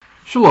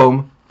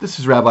Shalom, this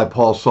is Rabbi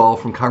Paul Saul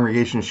from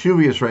Congregation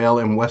Shuvi Israel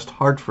in West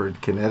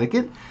Hartford,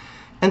 Connecticut,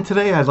 and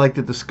today I'd like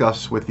to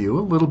discuss with you a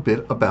little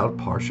bit about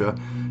Parsha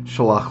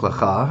Shalach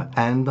Lecha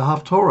and the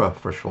Haftorah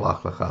for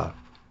Shalach Lecha.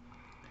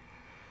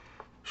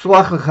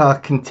 Shalach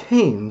Lecha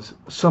contains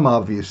some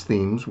obvious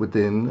themes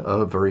within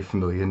a very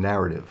familiar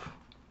narrative.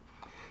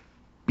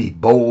 Be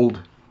bold,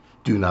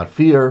 do not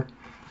fear,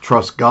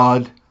 trust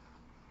God,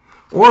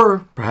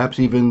 or perhaps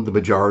even the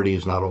majority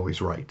is not always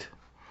right.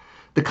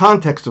 The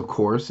context, of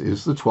course,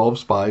 is the 12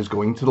 spies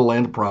going to the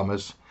land of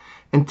promise,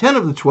 and 10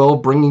 of the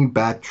 12 bringing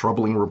back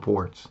troubling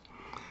reports.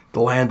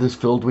 The land is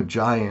filled with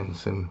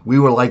giants, and we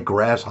were like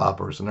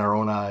grasshoppers in our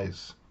own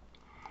eyes.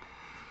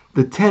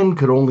 The 10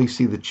 could only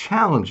see the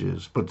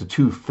challenges, but the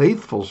 2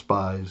 faithful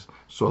spies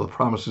saw the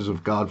promises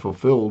of God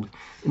fulfilled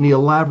in the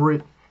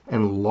elaborate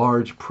and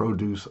large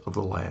produce of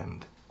the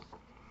land.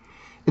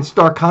 In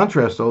stark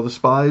contrast, though, the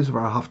spies of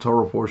our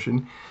Haftorah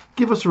portion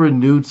give us a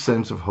renewed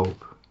sense of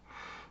hope.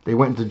 They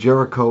went into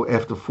Jericho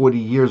after 40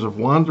 years of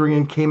wandering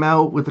and came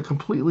out with a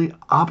completely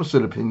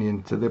opposite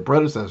opinion to their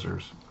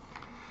predecessors.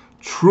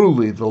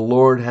 Truly, the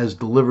Lord has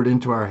delivered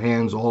into our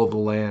hands all of the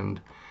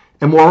land,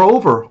 and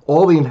moreover,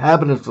 all the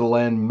inhabitants of the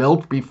land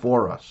melt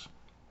before us.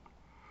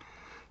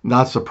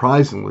 Not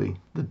surprisingly,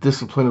 the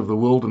discipline of the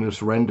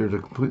wilderness rendered a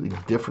completely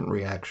different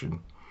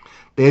reaction.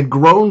 They had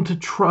grown to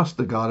trust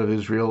the God of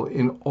Israel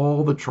in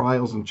all the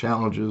trials and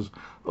challenges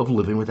of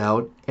living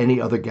without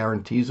any other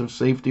guarantees of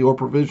safety or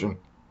provision.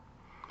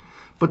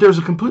 But there's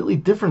a completely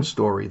different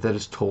story that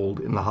is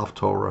told in the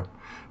Haftorah,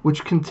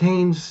 which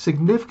contains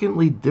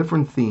significantly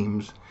different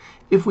themes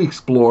if we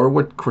explore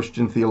what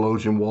Christian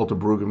theologian Walter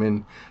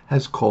Brueggemann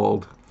has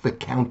called the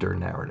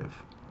counter-narrative.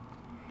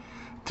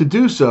 To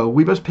do so,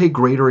 we must pay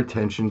greater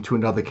attention to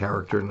another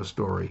character in the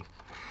story,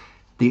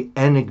 the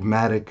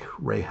enigmatic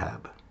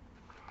Rahab.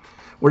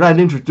 We're not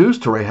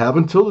introduced to Rahab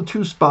until the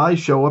 2 spies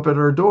show up at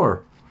her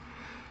door.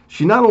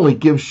 She not only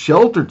gives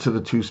shelter to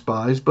the 2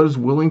 spies, but is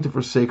willing to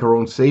forsake her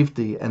own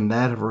safety and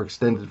that of her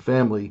extended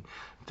family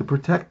to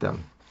protect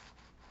them.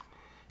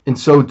 In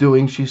so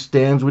doing, she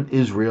stands with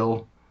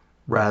Israel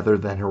rather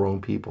than her own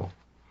people.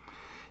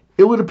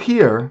 It would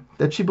appear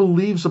that she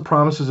believes the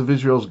promises of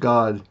Israel's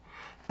God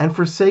and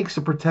forsakes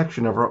the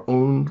protection of her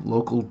own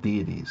local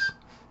deities.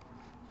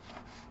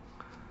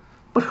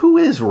 But who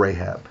is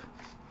Rahab?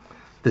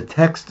 The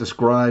text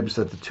describes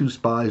that the 2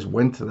 spies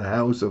went to the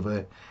house of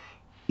a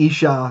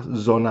Isha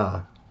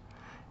Zonah,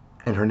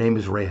 and her name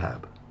is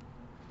Rahab.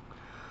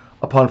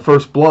 Upon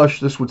first blush,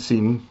 this would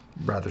seem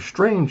rather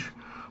strange.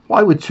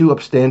 Why would 2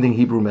 upstanding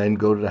Hebrew men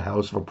go to the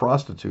house of a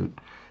prostitute,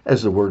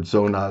 as the word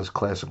Zonah is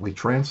classically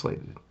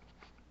translated?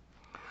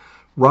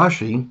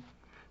 Rashi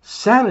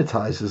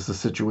sanitizes the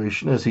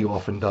situation, as he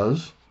often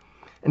does,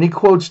 and he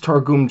quotes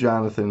Targum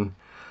Jonathan,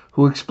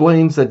 who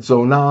explains that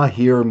Zonah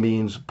here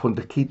means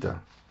pundakita,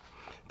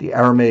 the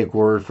Aramaic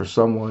word for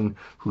someone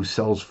who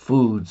sells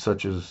food,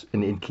 such as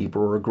an innkeeper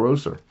or a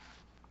grocer.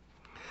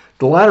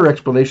 The latter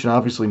explanation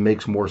obviously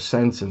makes more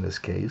sense in this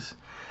case,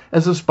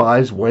 as the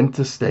spies went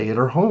to stay at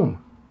her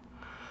home.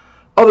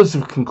 Others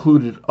have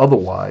concluded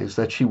otherwise,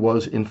 that she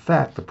was in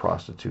fact a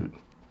prostitute.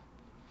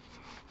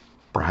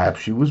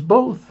 Perhaps she was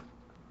both.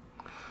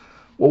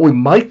 What we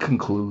might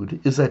conclude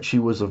is that she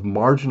was of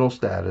marginal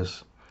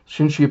status,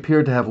 since she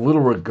appeared to have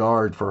little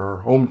regard for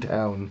her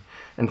hometown,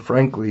 and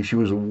frankly, she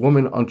was a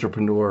woman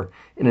entrepreneur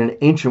in an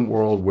ancient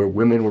world where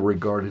women were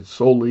regarded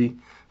solely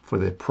for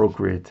their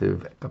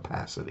procreative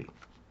capacity.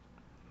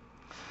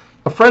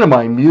 A friend of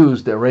mine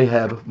mused that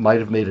Rahab might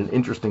have made an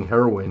interesting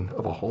heroine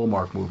of a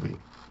Hallmark movie.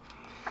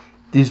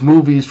 These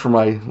movies, from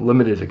my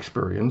limited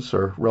experience,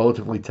 are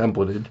relatively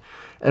templated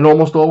and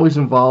almost always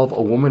involve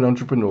a woman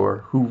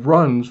entrepreneur who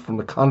runs from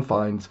the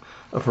confines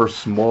of her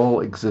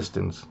small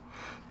existence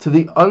to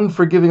the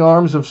unforgiving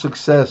arms of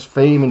success,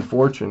 fame, and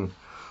fortune,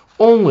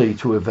 only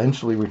to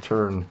eventually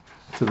return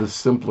to the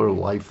simpler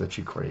life that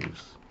she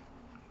craves.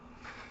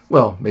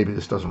 Well, maybe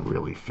this doesn't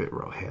really fit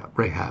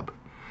Rahab,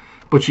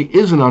 but she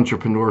is an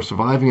entrepreneur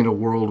surviving in a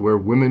world where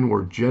women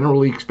were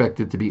generally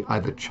expected to be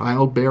either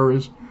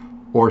childbearers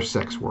or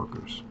sex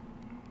workers.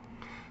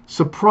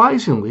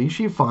 Surprisingly,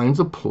 she finds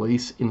a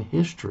place in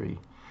history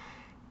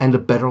and a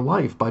better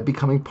life by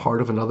becoming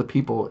part of another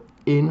people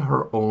in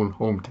her own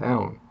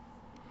hometown.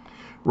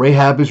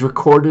 Rahab is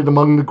recorded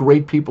among the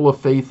great people of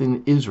faith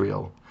in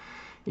Israel,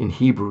 in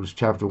Hebrews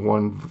chapter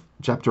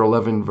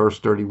 11, verse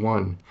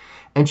 31,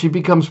 and she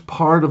becomes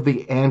part of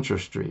the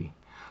ancestry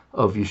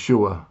of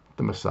Yeshua,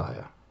 the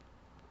Messiah.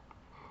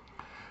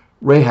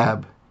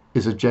 Rahab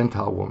is a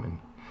Gentile woman.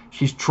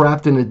 She's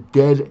trapped in a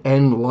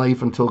dead-end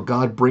life until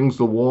God brings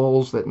the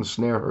walls that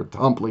ensnare her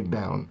tumbling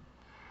down.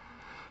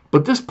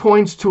 But this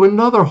points to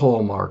another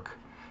hallmark,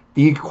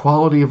 the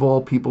equality of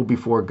all people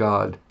before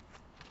God.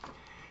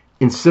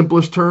 In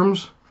simplest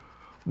terms,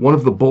 one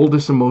of the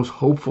boldest and most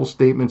hopeful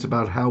statements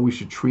about how we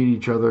should treat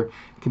each other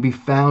can be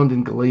found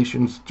in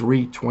Galatians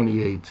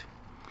 3:28.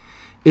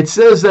 It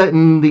says that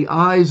in the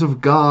eyes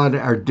of God,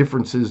 our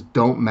differences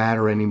don't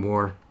matter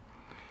anymore.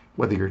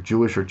 Whether you're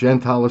Jewish or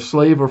Gentile, a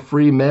slave or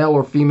free, male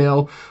or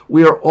female,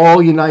 we are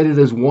all united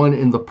as one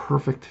in the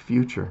perfect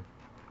future.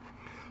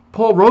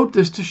 Paul wrote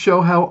this to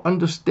show how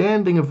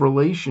understanding of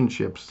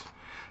relationships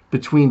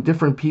between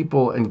different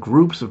people and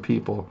groups of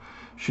people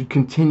should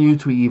continue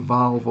to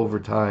evolve over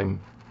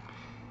time.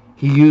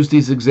 He used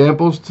these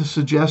examples to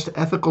suggest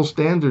ethical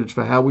standards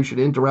for how we should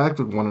interact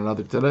with one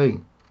another today.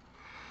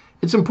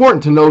 It's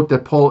important to note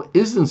that Paul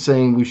isn't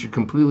saying we should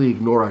completely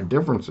ignore our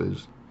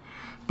differences,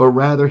 but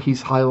rather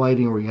he's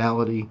highlighting a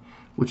reality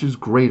which is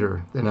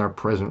greater than our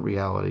present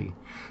reality,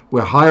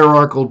 where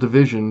hierarchical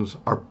divisions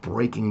are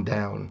breaking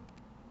down.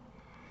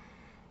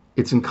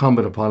 It's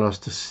incumbent upon us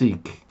to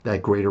seek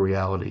that greater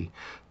reality,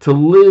 to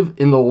live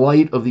in the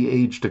light of the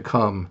age to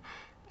come,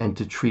 and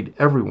to treat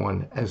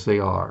everyone as they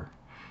are,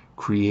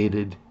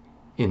 created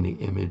in the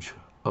image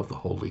of the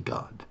Holy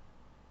God.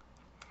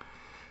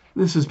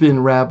 This has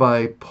been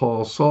Rabbi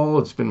Paul Saul.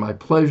 It's been my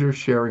pleasure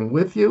sharing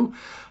with you.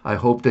 I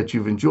hope that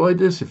you've enjoyed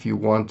this. If you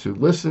want to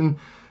listen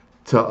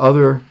to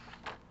other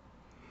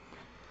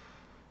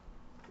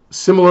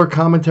similar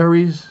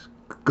commentaries,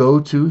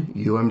 go to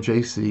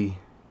umjc.org.